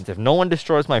If no one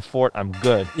destroys my fort, I'm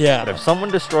good. Yeah. But if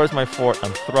someone destroys my fort,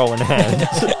 I'm throwing hands.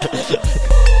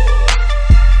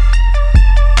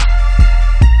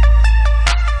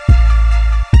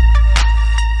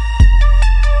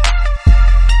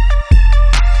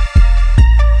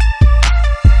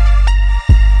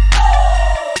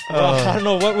 I don't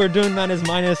know what we're doing, man. Is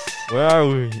minus. Where are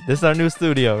we? This is our new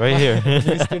studio right here.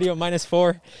 New studio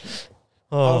 -4.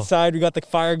 Outside, we got the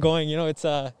fire going. You know, it's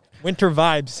winter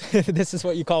vibes. This is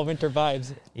what you call winter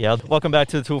vibes. Yeah. Welcome back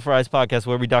to the Tool for Rise podcast,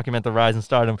 where we document the rise and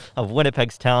stardom of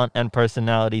Winnipeg's talent and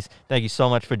personalities. Thank you so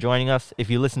much for joining us. If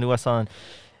you listen to us on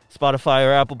Spotify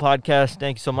or Apple Podcasts,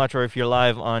 thank you so much. Or if you're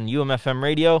live on UMFM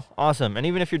Radio, awesome. And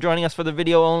even if you're joining us for the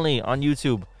video only on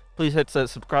YouTube, please hit the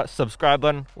subscribe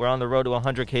button. We're on the road to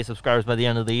 100K subscribers by the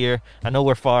end of the year. I know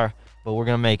we're far, but we're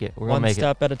going to make it. We're going to make it.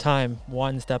 One step at a time.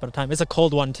 One step at a time. It's a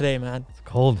cold one today, man. It's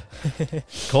cold.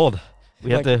 It's cold.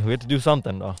 We have to do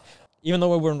something, though. Even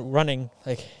though we were running,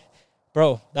 like,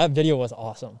 bro, that video was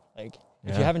awesome. Like,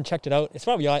 if you haven't checked it out, it's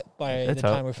probably out by the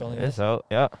time we're filming It's this. out,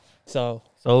 yeah. So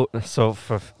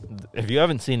if you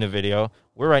haven't seen the video,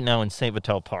 we're right now in St.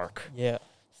 Vital Park. Yeah.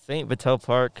 St. Vital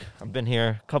Park. I've been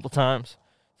here a couple times.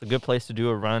 It's a good place to do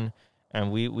a run. And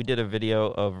we did a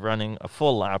video of running a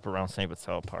full lap around St.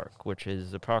 Vital Park, which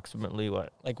is approximately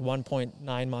what? Like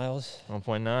 1.9 miles.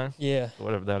 1.9? Yeah.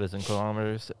 Whatever that is in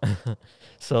kilometers.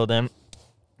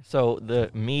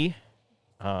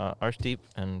 Arshdeep,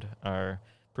 and our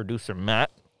producer Matt,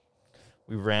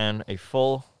 we ran a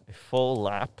full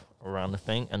lap around the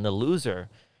thing, and the loser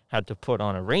had to put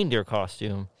on a reindeer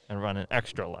costume and run an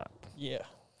extra lap. Yeah.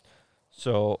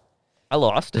 So I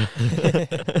lost,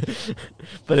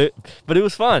 but it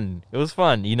was fun. It was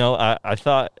fun. You know, I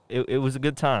thought it was a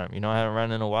good time. You know, I haven't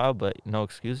run in a while, but no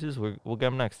excuses. We'll get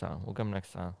them next time.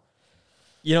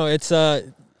 You know,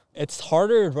 it's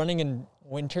harder running in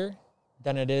winter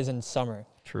than it is in summer.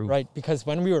 True. Right? Because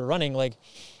when we were running, like,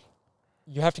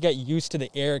 you have to get used to the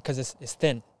air because it's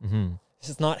thin. Mm-hmm. This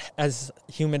is not as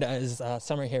humid as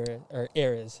summer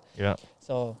air is. Yeah.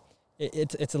 So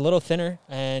it's a little thinner,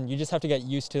 and you just have to get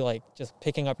used to, like, just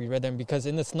picking up your rhythm, because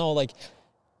in the snow, like,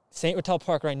 St. Vital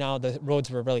Park right now, the roads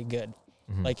were really good.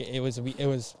 Mm-hmm. Like, it was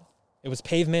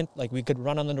pavement, like, we could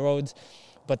run on the roads,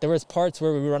 but there was parts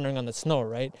where we were running on the snow,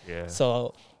 right? Yeah.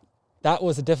 So that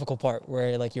was a difficult part,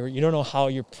 where, like, you don't know how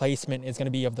your placement is going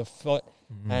to be of the foot,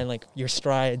 mm-hmm. and, like, your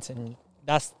strides, and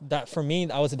that for me,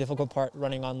 that was a difficult part,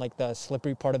 running on, like, the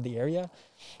slippery part of the area.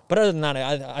 But other than that,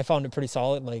 I found it pretty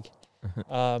solid. Like,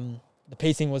 the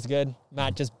pacing was good.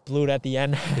 Matt just blew it at the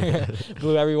end.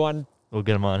 Blew everyone. We'll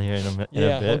get him on here in a bit.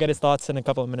 We'll get his thoughts in a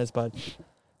couple of minutes. But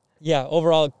yeah,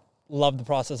 overall, loved the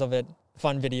process of it.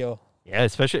 Fun video. Yeah,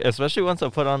 especially once I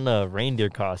put on the reindeer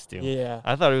costume. Yeah.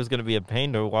 I thought it was going to be a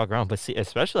pain to walk around, but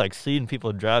especially like seeing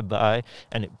people drive by,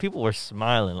 and people were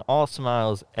smiling, all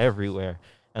smiles everywhere.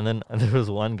 And then there was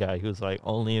one guy who was like,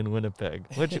 only in Winnipeg,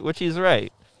 which he's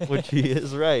right. Which he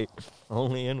is right.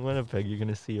 Only in Winnipeg you're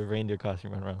gonna see a reindeer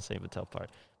costume run around St. Vital Park.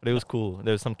 But it was cool.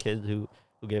 There was some kids who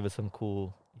gave us some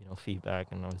cool,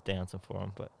 feedback, and I was dancing for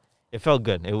them. But it felt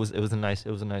good. It was a nice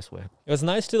way. It was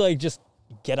nice to, like, just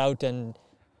get out and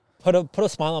put a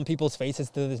smile on people's faces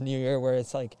through this new year, where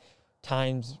it's like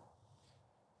times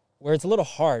where it's a little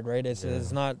hard, right?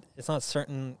 It's not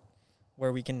certain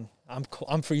where we can.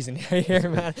 I'm freezing here,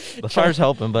 man. The fire's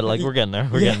helping, but, like, we're getting there.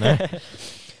 We're getting there.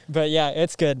 But yeah,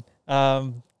 it's good.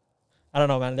 I don't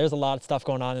know, man. There's a lot of stuff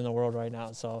going on in the world right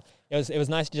now, so it was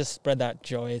nice to just spread that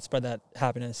joy, spread that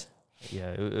happiness.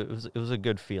 Yeah, it was a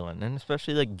good feeling, and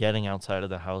especially, like, getting outside of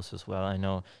the house as well. I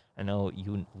know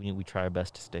we try our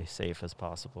best to stay safe as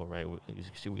possible, right?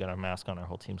 We got our mask on. Our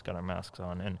whole team's got our masks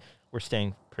on, and we're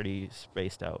staying pretty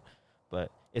spaced out.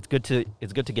 But it's good to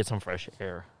get some fresh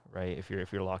air, right? If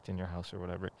you're locked in your house or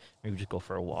whatever, maybe just go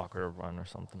for a walk or a run or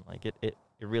something. Like, it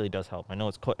really does help. I know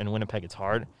it's in Winnipeg it's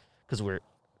hard because we're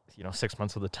 6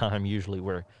 months of the time usually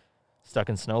we're stuck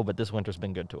in snow, but this winter's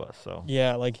been good to us. So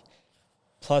yeah, like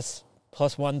plus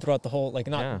one throughout the whole, like,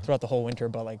 not throughout the whole winter,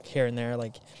 but, like, here and there,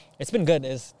 like, it's been good.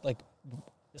 It's like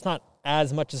it's not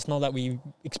as much as snow that we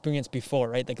experienced before,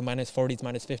 right? Like -40s,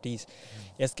 -50s.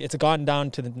 It's gone down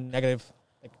to the negative,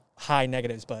 like, high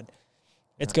negatives, but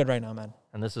it's good right now, man.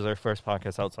 And this is our first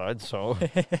podcast outside, so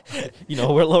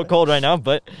we're a little cold right now,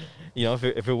 but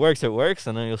if it works, it works,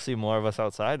 and then you'll see more of us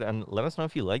outside. And let us know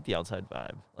if you like the outside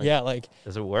vibe. Like,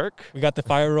 does it work? We got the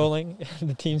fire rolling,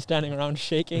 the team standing around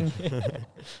shaking.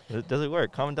 Does it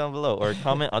work? Comment down below, or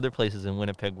comment other places in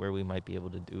Winnipeg where we might be able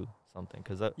to do something,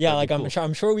 because that Yeah, that'd like be cool.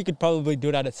 I'm sure we could probably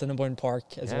do that at Cinnabon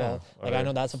Park as Yeah, well. Like I or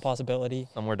know that's a possibility.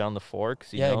 somewhere down the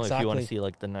Forks, Yeah, if you want exactly. to see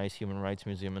like the nice human rights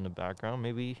museum in the background,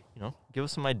 maybe give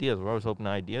us some ideas. We're always open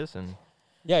to ideas, and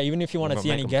Yeah, even if you want to We'll see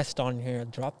make any 'em. guests on here,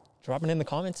 drop it in the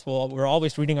comments. Well, we're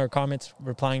always reading our comments,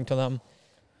 replying to them.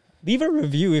 Leave a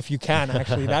review if you can.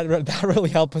 Actually, that really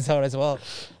helps us out as well.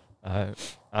 I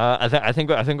think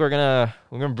we're gonna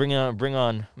bring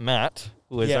on Matt,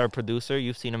 who is Yeah. our producer.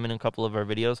 You've seen him in a couple of our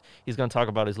videos. He's gonna talk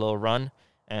about his little run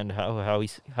and how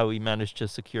he managed to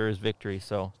secure his victory.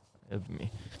 So,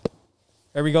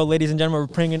 There we go, ladies and gentlemen.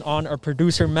 We're bringing on our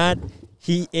producer, Matt.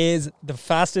 He is the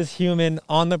fastest human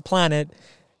on the planet.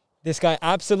 This guy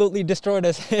absolutely destroyed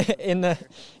us in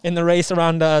the race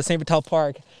around St. Vital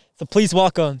Park. So please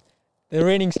welcome the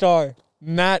reigning star,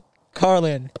 Matt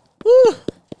Carlin. Woo!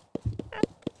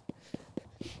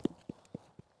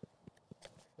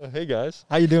 Hey guys.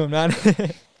 How you doing, man?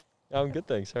 I'm good,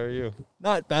 thanks. How are you?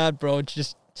 Not bad, bro. It's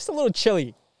just a little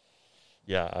chilly.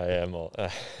 Yeah, I am.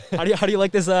 How do you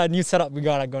like this new setup we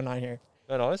got going on here?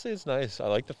 Man, honestly, it's nice. I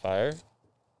like the fire.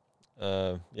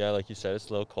 Yeah, like you said, it's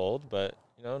a little cold, but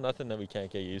nothing that we can't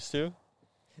get used to.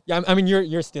 Yeah, I mean,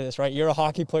 you're still this, right? You're a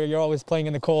hockey player. You're always playing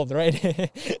in the cold, right?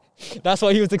 That's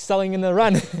why he was excelling in the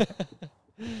run.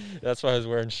 That's why I was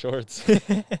wearing shorts.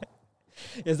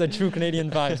 It's the true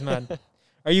Canadian vibes, man.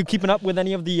 Are you keeping up with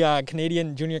any of the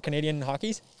junior Canadian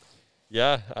hockeys?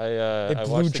 Yeah, They I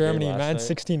blew watched the game Germany, last man,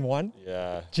 night. 16-1.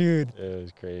 Yeah, Dude. it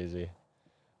was crazy.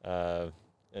 And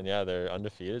yeah, they're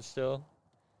undefeated still.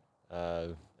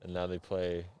 And now they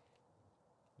play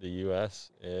the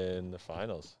U.S. in the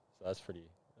finals. So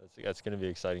that's going to be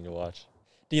exciting to watch.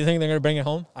 Do you think they're going to bring it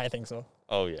home? I think so.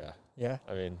 Oh, yeah. Yeah.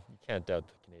 I mean, you can't doubt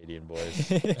the Canadian boys.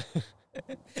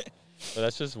 But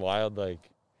that's just wild, like,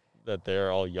 that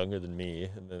they're all younger than me,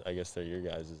 and then I guess they're your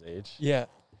guys' age. Yeah.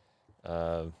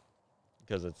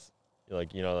 Because it's,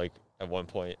 like, like, at one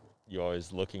point, you're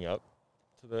always looking up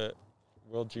to the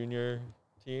World Junior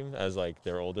team as, like,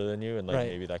 they're older than you, and, like, Right.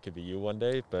 maybe that could be you one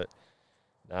day, but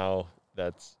now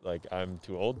that's, like, I'm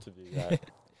too old to be that.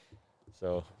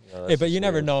 So, that's Hey, but just you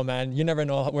never weird. know, man. You never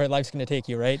know where life's going to take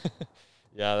you, right?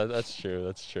 Yeah, that's true.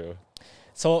 That's true.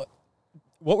 So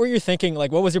what were you thinking?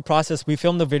 Like, what was your process? We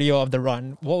filmed the video of the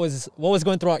run. What was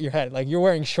going throughout your head? Like, you're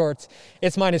wearing shorts.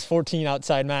 It's -14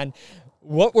 outside, man.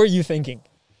 What were you thinking?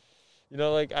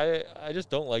 Like, I just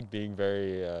don't like being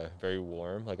very very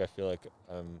warm. Like, I feel like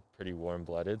I'm pretty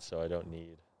warm-blooded, so I don't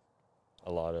need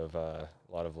a lot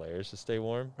of layers to stay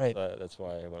warm. Right. That's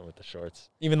why I went with the shorts.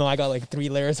 Even though I got like 3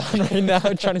 layers on right now,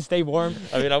 trying to stay warm.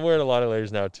 I mean, I'm wearing a lot of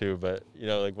layers now too, but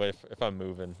like if I'm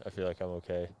moving, I feel like I'm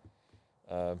okay.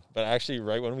 But actually,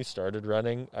 right when we started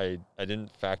running, I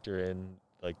didn't factor in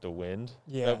like the wind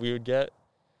that we would get.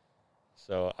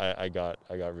 So I got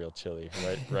real chilly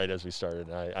right as we started.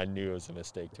 And I knew it was a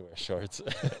mistake to wear shorts.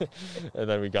 And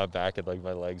then we got back and like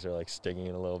my legs are like stinging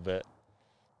a little bit.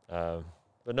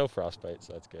 But no frostbite,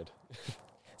 so that's good.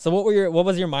 So what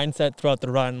was your mindset throughout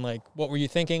the run? Like, what were you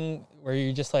thinking? Were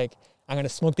you just like, I'm gonna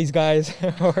smoke these guys?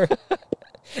 Or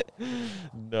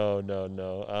No.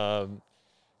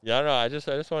 Yeah, no. I just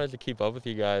wanted to keep up with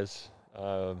you guys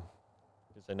because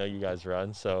I know you guys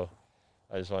run, so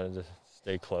I just wanted to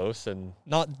stay close and.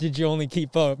 not did you only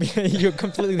keep up? You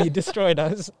completely destroyed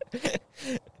us.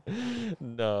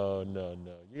 No.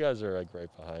 You guys are like right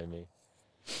behind me.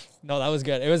 No, that was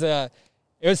good.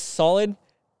 It was solid.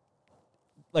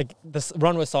 Like, this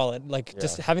run was solid. Like,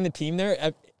 just Yeah. having the team there,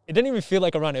 it didn't even feel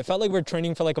like a run. It felt like we were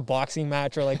training for like a boxing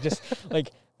match, or like just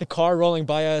like the car rolling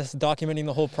by us, documenting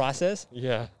the whole process.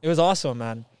 Yeah. It was awesome,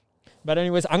 man. But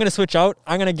anyways, I'm gonna switch out.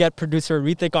 I'm gonna get producer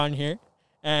Rithik on here,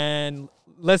 and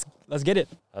let's get it.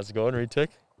 How's it going, Retic?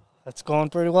 It's going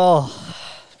pretty well.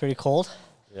 It's pretty cold.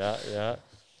 Yeah.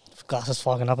 Glass is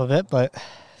fogging up a bit, but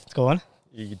it's going.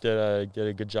 You did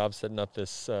a good job setting up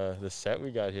this this set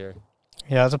we got here.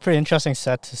 Yeah, it's a pretty interesting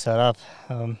set to set up.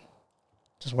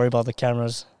 Just worry about the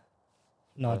cameras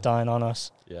not dying on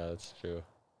us. Yeah, that's true.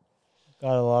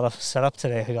 Got a lot of setup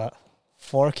today. We got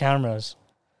 4 cameras.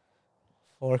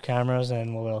 4 cameras,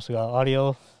 and what else? We got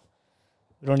audio.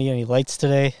 We don't need any lights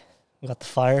today. We got the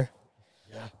fire.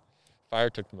 Yeah.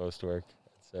 Fire took the most work,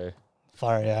 I'd say.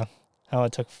 Fire, yeah. How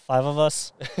it took 5 of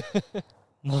us.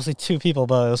 Mostly 2 people,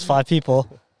 but it was 5 people.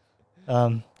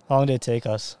 How long did it take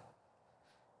us?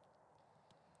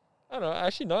 I don't know.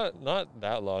 Actually, not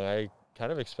that long. I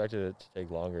kind of expected it to take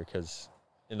longer because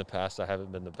in the past I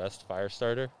haven't been the best fire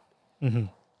starter. Mm-hmm.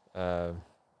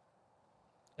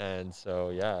 And so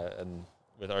yeah, and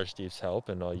with Archdeep's help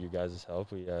and all you guys'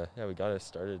 help, we got it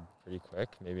started pretty quick.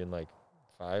 Maybe in like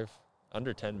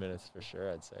under 10 minutes for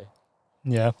sure, I'd say.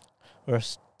 Yeah. We're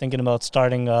thinking about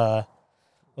starting, fire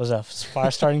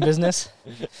starting business.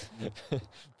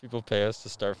 People pay us to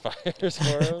start fires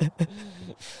for them.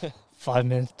 5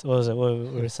 minutes. What was it? What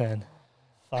we were saying?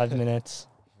 5 minutes.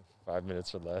 5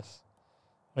 minutes or less.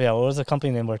 Oh, yeah. What was the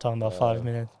company name we were talking about? 5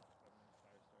 minutes.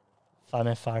 5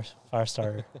 minute fire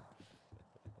starter.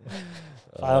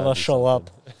 Five of us show up.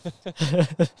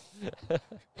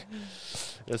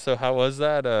 Yeah, so how was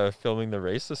that filming the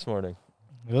race this morning?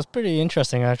 It was pretty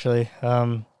interesting, actually.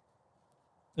 It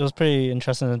was pretty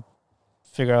interesting to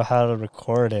figure out how to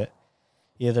record it.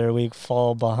 Either we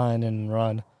fall behind and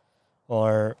run,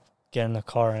 or get in the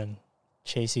car and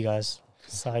chase you guys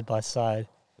side by side.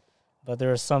 But there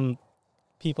were some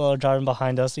people driving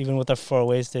behind us, even with their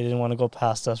four-ways. They didn't want to go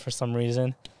past us for some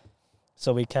reason.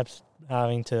 So we kept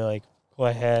having to, like, go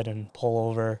ahead and pull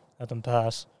over, let them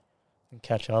pass, and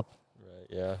catch up. Right,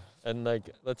 yeah. And, like,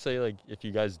 let's say, like, if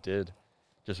you guys did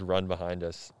just run behind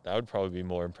us, that would probably be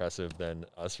more impressive than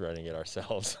us running it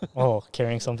ourselves. Oh,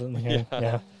 carrying something here.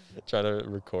 Yeah. Trying to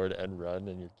record and run,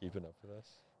 and you're keeping up with us.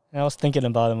 And I was thinking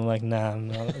about it. I'm like, nah,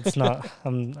 it's not.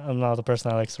 I'm not the person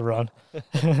that likes to run.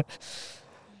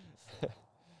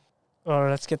 Or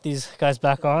let's get these guys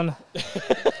back on.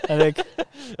 I think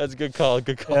that's a good call.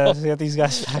 Good call. Yeah, let's get these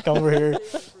guys back over here.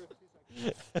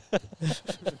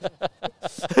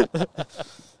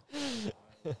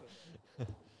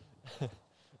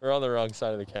 We're on the wrong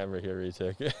side of the camera here,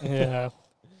 Ritik. Yeah,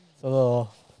 it's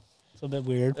a bit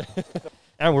weird.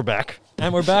 And we're back.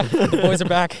 The boys are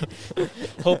back.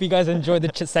 Hope you guys enjoyed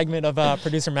the segment of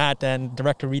producer Matt and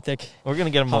director Ritik. We're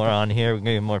gonna get more on here. We're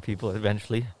gonna get more people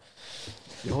eventually.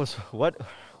 What's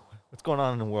going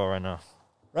on in the world right now?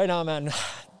 Right now, man,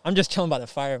 I'm just chilling by the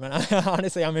fire, man.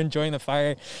 Honestly, I'm enjoying the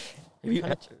fire.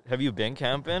 Have you been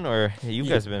camping, or you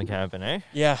guys have been camping, eh?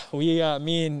 Yeah,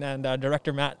 me and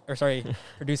director Matt,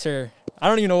 producer, I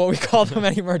don't even know what we call them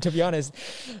anymore, to be honest.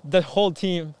 The whole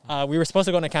team, we were supposed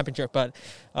to go on a camping trip, but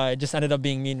it just ended up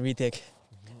being me and Ritik.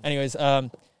 Anyways,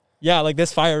 yeah, like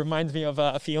this fire reminds me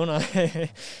of Fiona.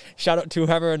 Shout out to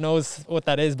whoever knows what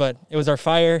that is, but it was our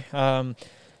fire.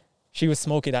 She was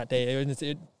smoky that day.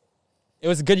 It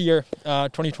was a good year.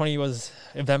 2020 was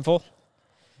eventful,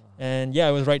 and yeah,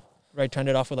 it was right to end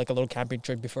it off with like a little camping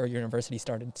trip before university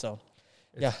started. So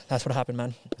yeah, that's what happened,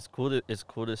 man. It's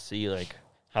cool to see like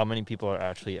how many people are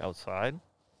actually outside,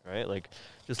 right? Like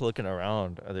just looking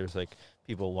around, there's like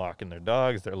people walking their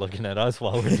dogs. They're looking at us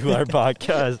while we do our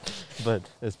podcast, but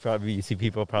you see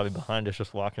people probably behind us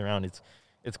just walking around.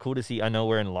 It's cool to see. I know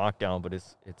we're in lockdown, but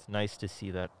it's nice to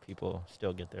see that people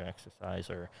still get their exercise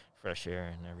or fresh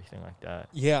air and everything like that.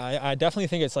 Yeah, I definitely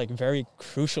think it's like very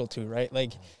crucial too, right?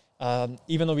 Like,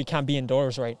 even though we can't be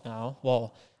indoors right now,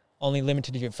 well, only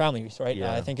limited to your families, right?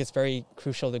 Yeah. I think it's very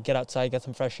crucial to get outside, get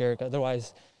some fresh air.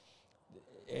 Otherwise,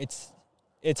 it's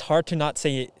hard to not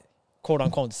say, quote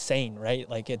unquote, sane, right?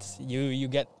 Like it's you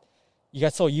get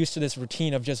so used to this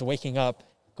routine of just waking up,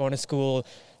 going to school,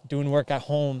 doing work at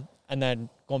home, and then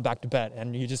going back to bed,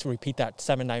 and you just repeat that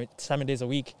 7 days a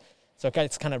week. So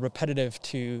it's kind of repetitive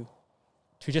to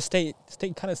just stay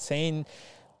kind of sane,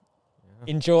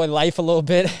 enjoy life a little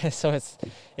bit. So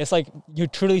it's like you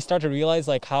truly start to realize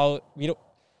like how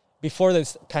before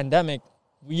this pandemic,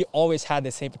 we always had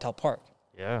this St. Patel Park.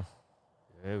 Yeah,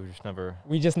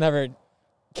 we just never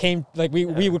came, like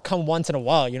we would come once in a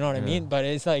while, you know what I mean? But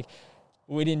it's like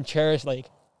we didn't cherish, like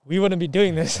we wouldn't be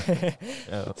doing this.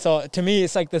 Yeah. So to me,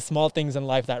 it's like the small things in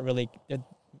life that really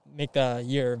make the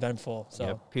year eventful. So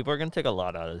yeah, people are going to take a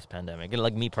lot out of this pandemic. And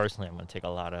like me personally, I'm going to take a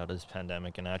lot out of this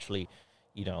pandemic and actually,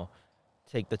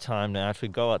 take the time to actually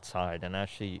go outside and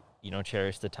actually,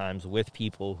 cherish the times with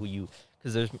people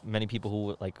because there's many people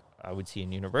who, like, I would see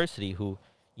in university who,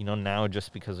 now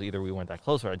just because either we weren't that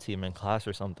close or I'd see them in class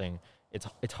or something,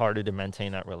 it's harder to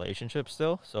maintain that relationship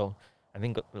still. So I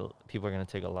think people are going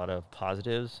to take a lot of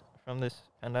positives from this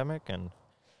pandemic, and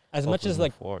as much as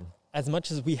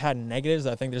we had negatives,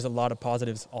 I think there's a lot of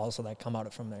positives also that come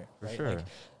out from there. Right? For sure. Like,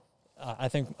 I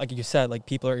think, like you said, like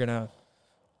people are going to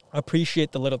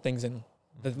appreciate the little things and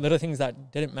the little things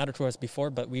that didn't matter to us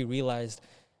before, but we realized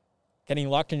getting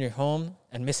locked in your home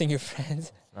and missing your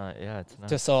friends. It's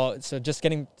not. So just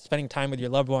spending time with your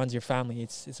loved ones, your family,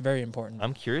 it's very important.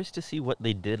 I'm curious to see what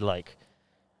they did, like,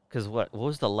 because what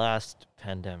was the last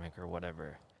pandemic or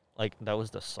whatever? Like, that was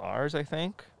the SARS, I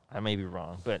think. I may be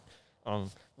wrong, but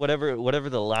whatever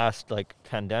the last, like,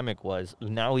 pandemic was,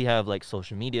 now we have, like,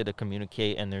 social media to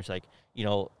communicate, and there's, like,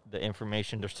 the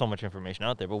information, there's so much information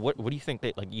out there. But what do you think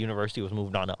that, like, university was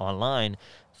moved on to online,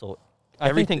 so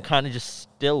everything kind of just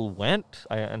still went?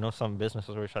 I know some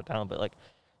businesses were shut down, but, like,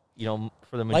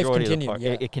 for the majority of the part,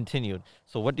 yeah. it continued.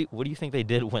 So what do you think they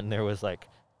did when there was like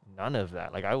none of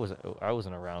that? Like I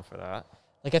wasn't around for that.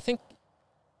 Like I think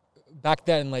back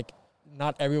then, like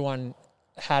not everyone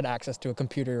had access to a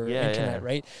computer or internet,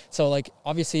 right? So like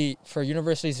obviously for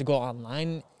universities to go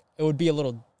online, it would be a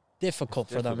little difficult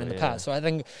for them in the past. So I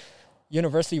think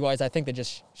university-wise, I think they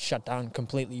just shut down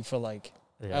completely for like,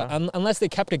 unless they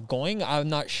kept it going. I'm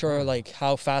not sure like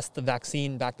how fast the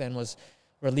vaccine back then was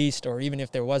released, or even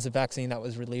if there was a vaccine that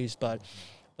was released. But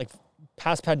like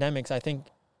past pandemics, I think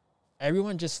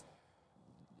everyone just,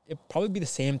 it'd probably be the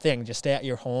same thing. Just stay at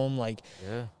your home, like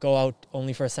go out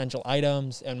only for essential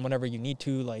items and whenever you need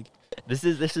to. Like this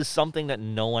is something that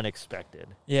no one expected.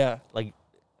 Yeah. Like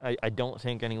I don't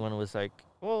think anyone was like,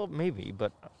 well, maybe,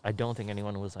 but I don't think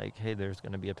anyone was like, hey, there's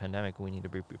going to be a pandemic. We need to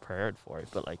be prepared for it.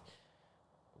 But like,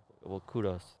 well,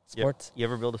 kudos. Sports. You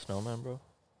ever build a snowman, bro?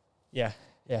 Yeah.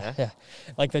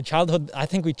 Like the childhood, I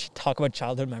think we talk about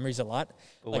childhood memories a lot.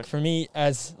 But like for me,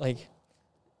 as like,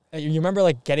 you remember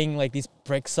like getting like these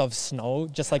bricks of snow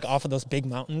just like off of those big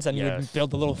mountains, and you would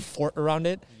build a little fort around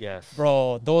it? Yes.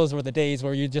 Bro, those were the days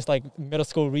where you just like middle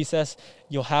school recess,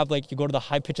 you'll have like, you go to the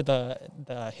high pitch of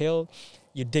the hill,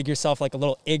 you dig yourself like a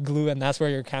little igloo, and that's where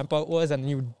your camp out was, and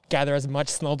you would gather as much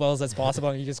snowballs as possible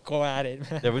and you just go at it.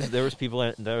 There was people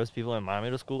in my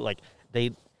middle school, like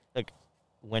they like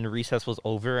when recess was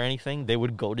over or anything, they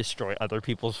would go destroy other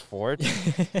people's forts.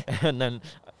 And then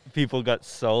people got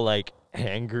so like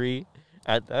angry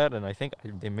at that, and I think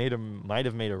they might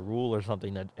have made a rule or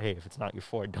something that, hey, if it's not your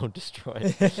fort, don't destroy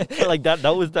it. Like that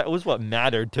was what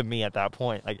mattered to me at that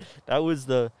point. Like that was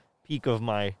the peak of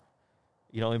my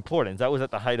importance. That was at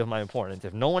the height of my importance.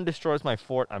 If no one destroys my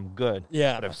fort, I'm good.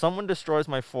 Yeah. But if someone destroys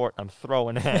my fort, I'm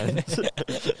throwing hands.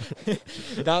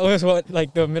 That was what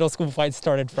like the middle school fight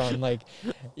started from. Like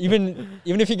even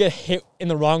if you get hit in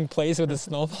the wrong place with a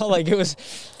snowball, like it was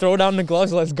throw down the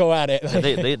gloves, let's go at it.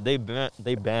 Like,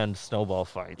 they banned snowball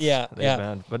fights. Yeah.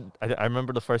 Banned. But I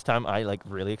remember the first time I like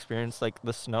really experienced like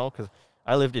the snow, because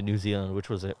I lived in New Zealand, which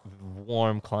was a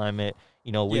warm climate.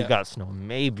 We've got snow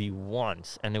maybe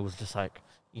once, and it was just like,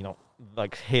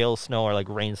 like hail snow or like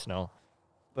rain snow.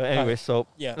 But anyway,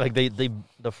 like they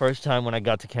the first time when I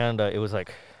got to Canada, it was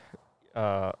like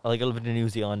I lived in New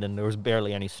Zealand and there was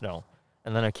barely any snow.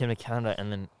 And then I came to Canada,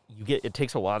 and then it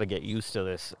takes a while to get used to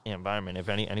this environment. If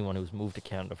anyone who's moved to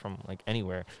Canada from like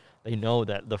anywhere, they know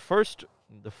that the first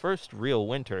real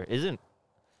winter isn't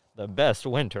the best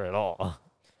winter at all.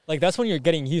 Like that's when you're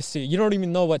getting used to. You don't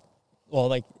even know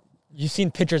like you've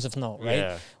seen pictures of snow, right?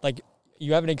 Yeah. Like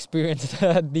you haven't experienced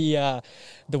the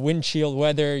windshield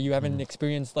weather. You haven't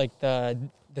experienced like the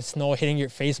snow hitting your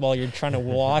face while you're trying to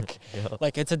walk.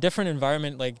 Like it's a different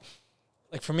environment. Like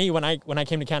for me, when I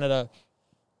came to Canada,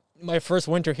 my first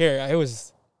winter here, it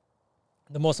was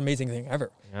the most amazing thing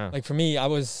ever. Yeah. Like for me, I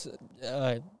was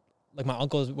like my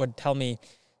uncles would tell me,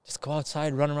 just go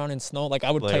outside, run around in snow. Like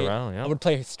I would play around, I would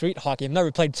play street hockey. I've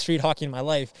never played street hockey in my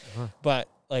life, but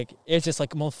like it's just like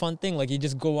the most fun thing. Like you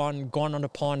just go on the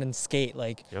pond and skate.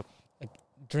 Like like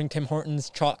drink Tim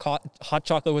Hortons hot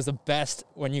chocolate was the best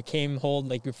when you came home.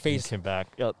 Like your face came back.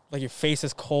 Like your face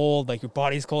is cold, like your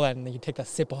body's cold, and then you take a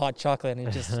sip of hot chocolate and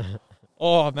it just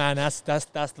oh man, that's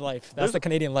the life. That's the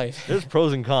Canadian life. There's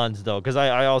pros and cons though, because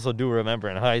I also do remember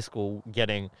in high school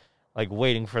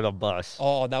waiting for the bus.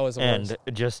 Oh, that was the worst.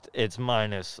 And just it's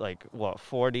minus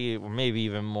 40 or maybe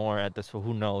even more at this,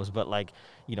 who knows, but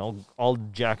all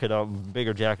jacket up,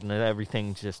 bigger jacket, and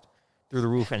everything just through the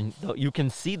roof, and you can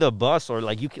see the bus, or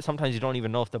sometimes you don't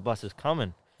even know if the bus is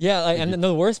coming. Yeah, and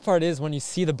the worst part is when you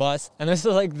see the bus, and this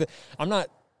is I'm not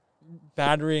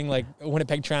battering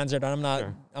Winnipeg Transit, and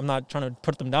I'm not trying to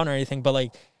put them down or anything,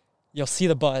 but you'll see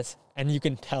the bus and you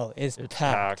can tell it's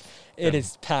packed. It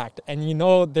is packed, and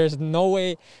there's no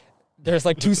way. There's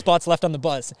 2 spots left on the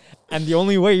bus, and the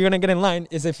only way you're gonna get in line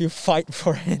is if you fight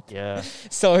for it. Yeah.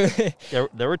 So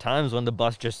there were times when the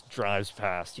bus just drives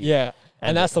past you. Yeah.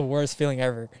 And that's the worst feeling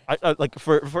ever. I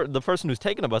for the person who's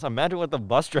taking a bus, imagine what the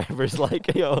bus driver's like.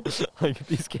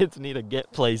 These kids need to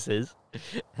get places,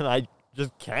 and I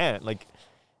just can't.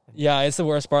 Yeah, it's the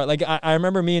worst part. I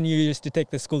remember me and you used to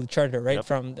take the school charter, right?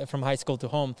 Yep. From high school to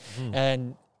home. Mm-hmm.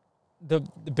 And the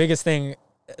biggest thing,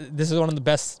 this is one of the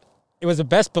best, it was the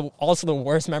best, but also the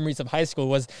worst memories of high school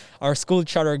was our school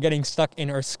charter getting stuck in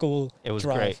our school It was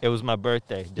drive. Great. It was my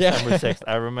birthday, December 6th.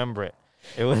 I remember it.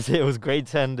 It was grade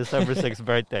 10, December 6th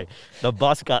birthday. The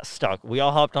bus got stuck. We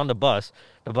all hopped on the bus.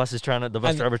 The bus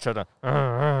driver tried to.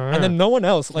 And then no one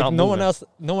else, no one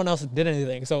else did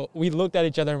anything. So we looked at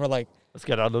each other and we're like, Let's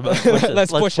get out of the bus.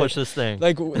 Let's push this thing.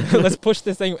 Like, let's push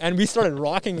this thing. And we started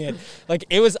rocking it. Like,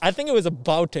 I think it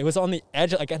was on the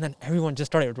edge. Like, and then everyone just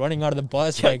started running out of the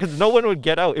bus. Yeah, because no one would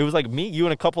get out. It was like me, you,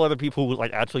 and a couple other people who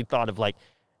like actually thought of like,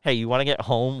 hey, you want to get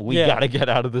home? We got to get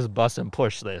out of this bus and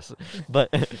push this. But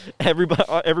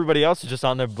everybody else is just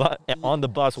on the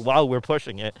bus while we're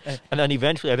pushing it. And then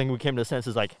eventually I think we came to the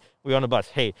senses like, we're on the bus.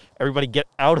 Hey, everybody get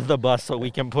out of the bus so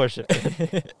we can push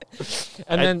it.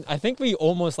 And then I think we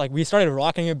started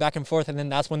rocking it back and forth. And then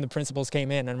that's when the principals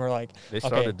came in and we're like, they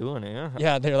started doing it, yeah.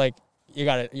 Yeah, they're like, you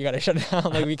gotta shut it down.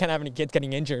 Like, we can't have any kids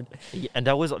getting injured. Yeah, and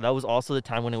that was also the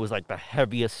time when it was like the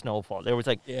heaviest snowfall. There was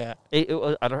like, it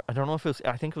was, I don't know if it was,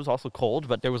 I think it was also cold,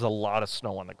 but there was a lot of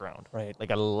snow on the ground. Right. Like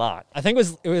a lot. I think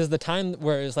it was the time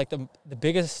where it was like the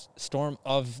biggest storm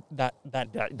of that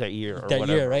year or that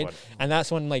whatever, year, right? And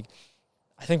that's when, like,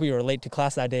 I think we were late to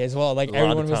class that day as well. Like,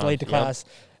 everyone was late to class,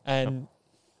 and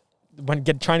when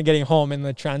trying to get home in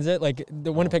the transit, like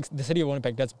the city of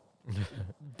Winnipeg does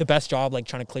the best job, like,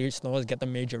 trying to clear snow, get the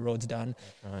major roads done.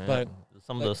 But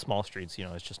some of those small streets,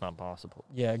 it's just not possible.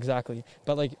 Yeah, exactly.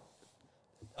 But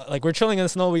like we're chilling in the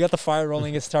snow. We got the fire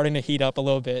rolling. It's starting to heat up a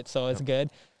little bit, so it's good.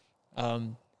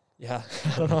 Yeah,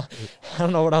 I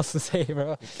don't know what else to say,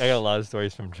 bro. I got a lot of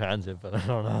stories from transit, but I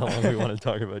don't know how long we want to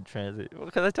talk about transit.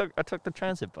 Because I took the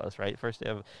transit bus, right? First day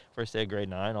of grade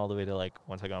 9, all the way to like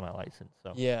once I got my license.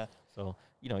 So yeah. So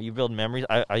you build memories.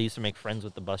 I used to make friends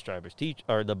with the bus drivers,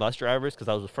 because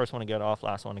I was the first one to get off,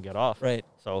 last one to get off. Right.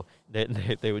 So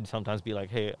they would sometimes be like,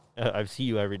 hey, I see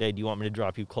you every day. Do you want me to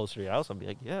drop you closer to your house? I'd be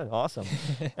like, yeah, awesome.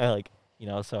 And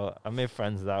so I made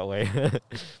friends that way.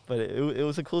 But it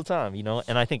was a cool time,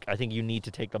 And I think you need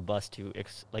to take the bus to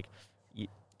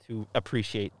to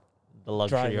appreciate the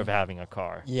luxury of having a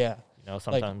car. Yeah.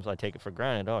 Sometimes I take it for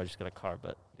granted. Oh, I just got a car,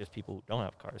 but there's people who don't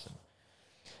have cars. And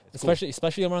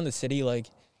especially around the city, like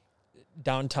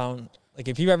downtown. Like,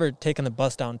 if you've ever taken the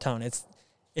bus downtown, it's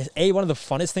one of the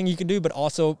funnest things you can do, but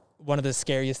also one of the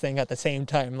scariest thing at the same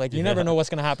time. Like, you never know what's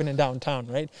gonna happen in downtown,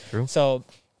 right? True. So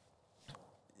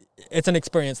it's an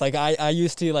experience. Like, I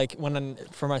used to, like,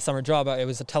 for my summer job, I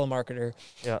was a telemarketer.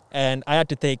 Yeah. And I had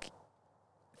to take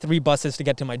 3 buses to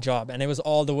get to my job, and it was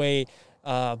all the way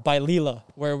by Lila,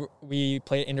 where we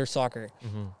play indoor soccer.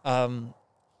 Mm-hmm.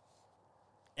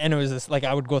 And it was just, like,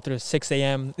 I would go through 6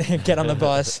 a.m., get on the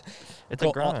bus. It's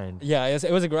a grind.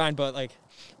 It was a grind, but, like,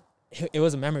 it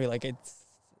was a memory. Like, it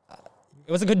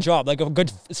was a good job, like a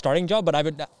good starting job, but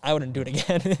I wouldn't do it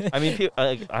again. I mean,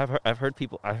 I've heard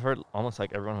almost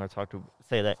like everyone who I talked to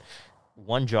say that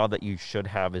one job that you should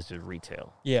have is just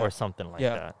retail, or something like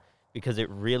that, because it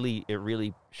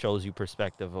really shows you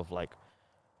perspective of like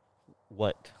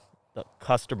what the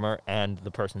customer and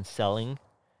the person selling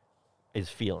is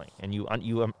feeling, and you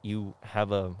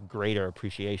have a greater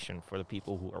appreciation for the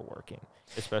people who are working,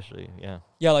 especially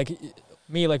like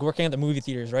me, like working at the movie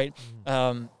theaters, right?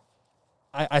 Mm-hmm.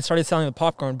 I started selling the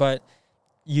popcorn, but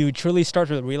you truly start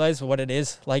to realize what it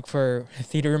is like for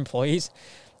theater employees.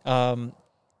 Prior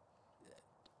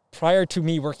to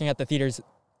me working at the theaters,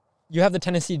 you have the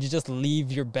tendency to just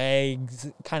leave your bags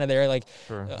kind of there, like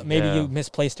maybe you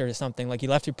misplaced it or something, like you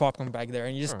left your popcorn bag there,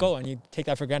 and you just go and you take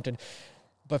that for granted.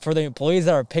 But for the employees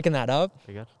that are picking that up,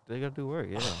 they got to do work.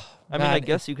 Yeah, I mean, I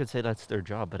guess you could say that's their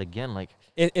job, but again, like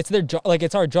it's their job, like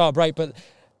it's our job, right? But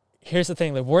here's the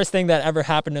thing: the worst thing that ever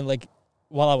happened in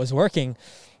while I was working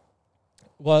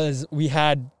was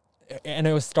and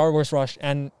it was Star Wars Rush,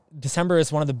 and December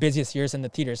is one of the busiest years in the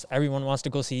theaters. Everyone wants to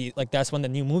go see, like, that's when the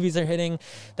new movies are hitting.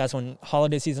 That's when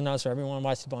holiday season is, so everyone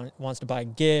wants to buy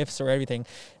gifts or everything.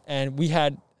 And we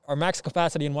had our max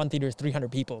capacity in one theater is 300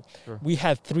 people. Sure. We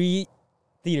had 3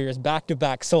 theaters back to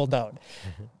back sold out.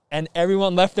 And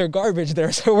everyone left their garbage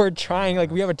there. So we're trying,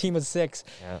 like, we have a team of 6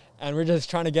 and we're just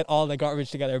trying to get all the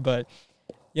garbage together. But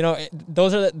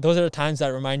those are the times that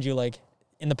remind you, like,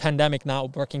 in the pandemic now,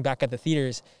 working back at the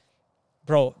theaters,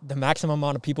 bro, the maximum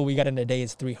amount of people we got in a day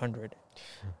is 300.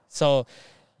 So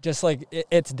just like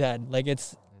it's dead. Like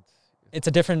it's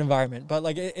a different environment, but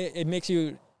like it makes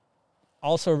you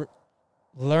also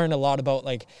learn a lot about,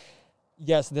 like,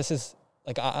 yes, this is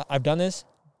like I've done this,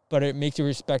 but it makes you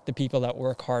respect the people that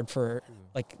work hard for,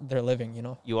 like, their living,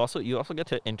 You also get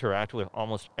to interact with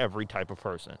almost every type of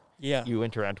person. Yeah. You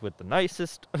interact with the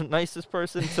nicest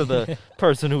person to the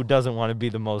person who doesn't want to be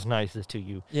the most nicest to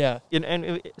you. Yeah.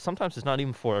 And sometimes it's not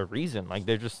even for a reason. Like,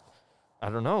 they're just, I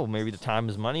don't know, maybe the time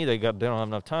is money. They don't have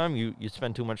enough time. You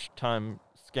spend too much time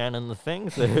scanning the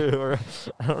things, or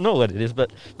I don't know what it is,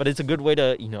 but it's a good way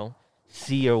to,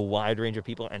 see a wide range of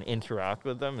people and interact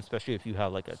with them, especially if you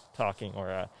have like a talking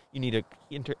or you need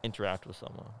to interact with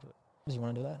someone. Do you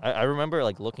want to do that? I remember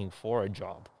like looking for a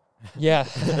job Yeah.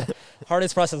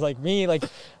 Hardest process, like me, like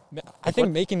I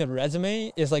think making the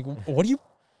resume is like, what do you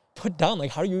put down?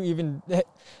 Like, how do you even like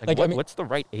I mean, what's the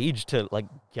right age to like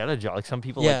get a job? Like some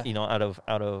people, like, you know, out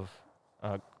of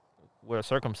where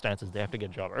circumstances they have to get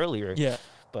a job earlier. Yeah.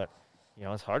 But you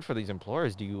know, it's hard for these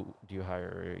employers. Do you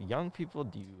hire young people?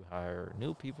 Do you hire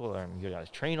new people? And you guys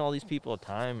train all these people,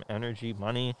 time, energy,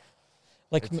 money.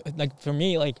 Like for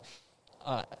me, like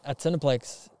at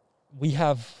Cineplex, we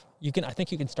have. I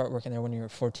think you can start working there when you're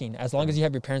 14, as long as you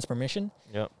have your parents' permission.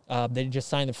 Yeah. They just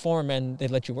sign the form and they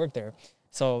let you work there.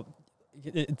 So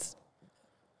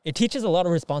it teaches a lot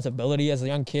of responsibility as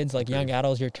young kids, like young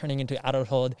adults. You're turning into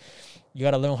adulthood. You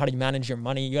got to learn how to manage your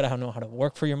money. You got to know how to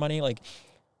work for your money. Like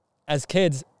as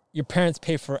kids, your parents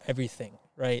pay for everything,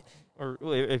 right? Or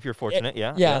if you're fortunate,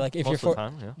 yeah. Like if most you're of the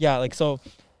time, yeah, like so.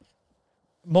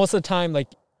 Most of the time, like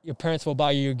your parents will buy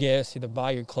you your gifts, either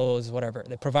buy your clothes, whatever.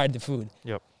 They provide the food.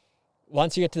 Yep.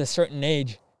 Once you get to a certain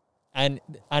age, and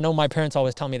I know my parents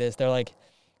always tell me this, they're like,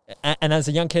 and as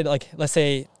a young kid, like, let's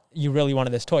say you really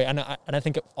wanted this toy, and I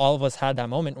think all of us had that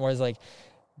moment where it's like,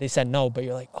 they said no, but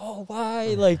you're like, oh,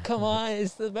 why? Like, come on,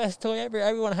 it's the best toy ever.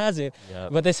 Everyone has it.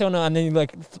 Yep. But they say no, and then you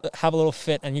like have a little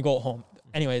fit and you go home.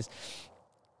 Anyways,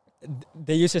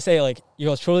 they used to say like,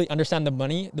 you'll truly understand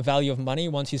the value of money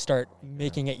once you start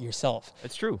making it yourself.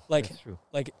 It's true. Like, it's true.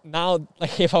 Like now,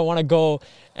 like if I want to go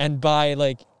and buy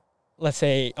like, let's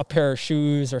say a pair of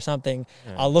shoes or something,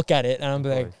 I'll look at it and I'll be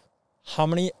like, how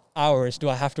many hours do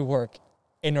I have to work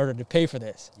in order to pay for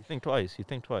this? You think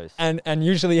twice. And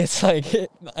usually it's like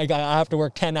I have to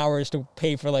work 10 hours to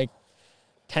pay for like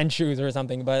 10 shoes or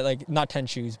something, but like not 10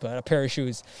 shoes, but a pair of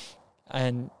shoes.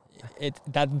 And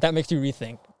that makes you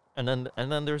rethink. And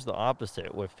then there's the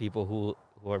opposite with people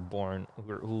who are born,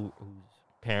 whose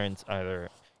parents either,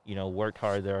 you know, worked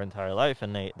hard their entire life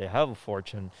and they have a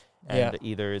fortune. And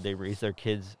either they raise their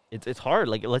kids. It's hard.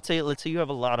 Like let's say you have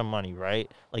a lot of money, right?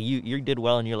 Like you did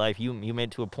well in your life. You made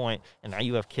it to a point, and now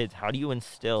you have kids. How do you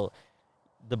instill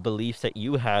the beliefs that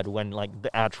you had when like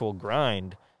the actual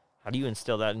grind? How do you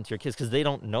instill that into your kids? Because they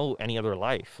don't know any other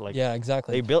life. Like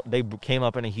exactly. They came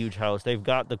up in a huge house. They've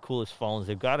got the coolest phones.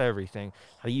 They've got everything.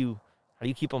 How do you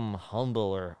keep them humble?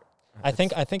 Or I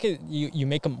think you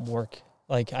make them work.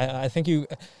 Like I think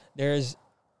there's.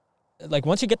 Like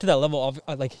once you get to that level of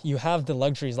like you have the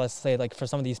luxuries, let's say like for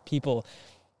some of these people,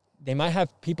 they might have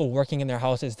people working in their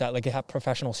houses that like they have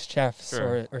professional chefs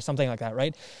or something like that,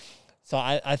 right? So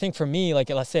I think for me, like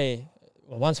let's say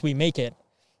once we make it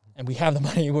and we have the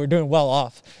money, we're doing well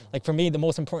off. Like for me, the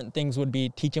most important things would be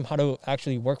teach them how to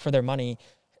actually work for their money,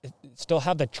 still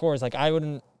have the chores. Like I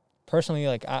wouldn't personally,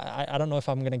 like I don't know if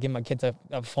I'm going to give my kids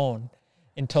a phone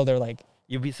until they're like,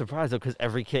 you'd be surprised though, because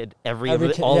every kid,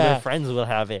 all their friends will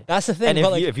have it. That's the thing.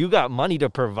 And if you got money to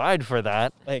provide for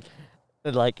that, like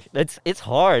it's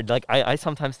hard. Like I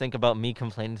sometimes think about me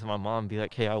complaining to my mom, and be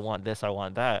like, "Hey, I want this, I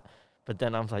want that," but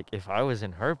then I'm like, if I was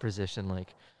in her position,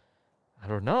 like, I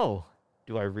don't know,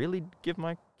 do I really give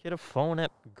my kid a phone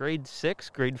at grade 6,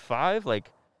 grade 5? Like,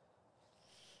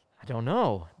 I don't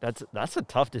know. That's a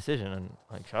tough decision, and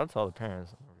like, shout out to all the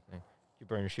parents and everything. You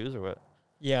burn your shoes or what?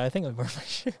 Yeah, I think I burn my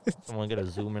shoes. Someone get a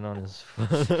zoom in on his.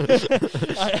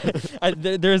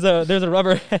 There's a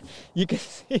rubber. You can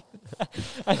see.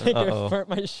 I think I burnt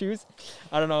my shoes.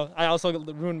 I don't know. I also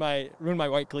ruined my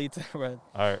white cleats. All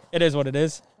right. It is what it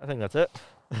is. I think that's it.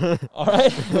 All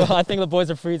right. Well, I think the boys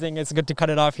are freezing. It's good to cut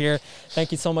it off here.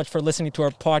 Thank you so much for listening to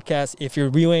our podcast. If you're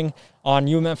viewing on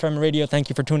UMFM Radio, thank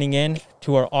you for tuning in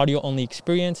to our audio-only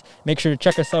experience. Make sure to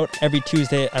check us out every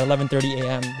Tuesday at 11:30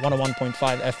 a.m.,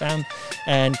 101.5 FM,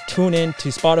 and tune in to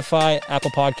Spotify,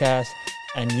 Apple Podcasts,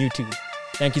 and YouTube.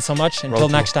 Thank you so much. Until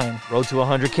next time. Road to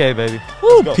 100K, baby.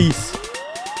 Woo, peace.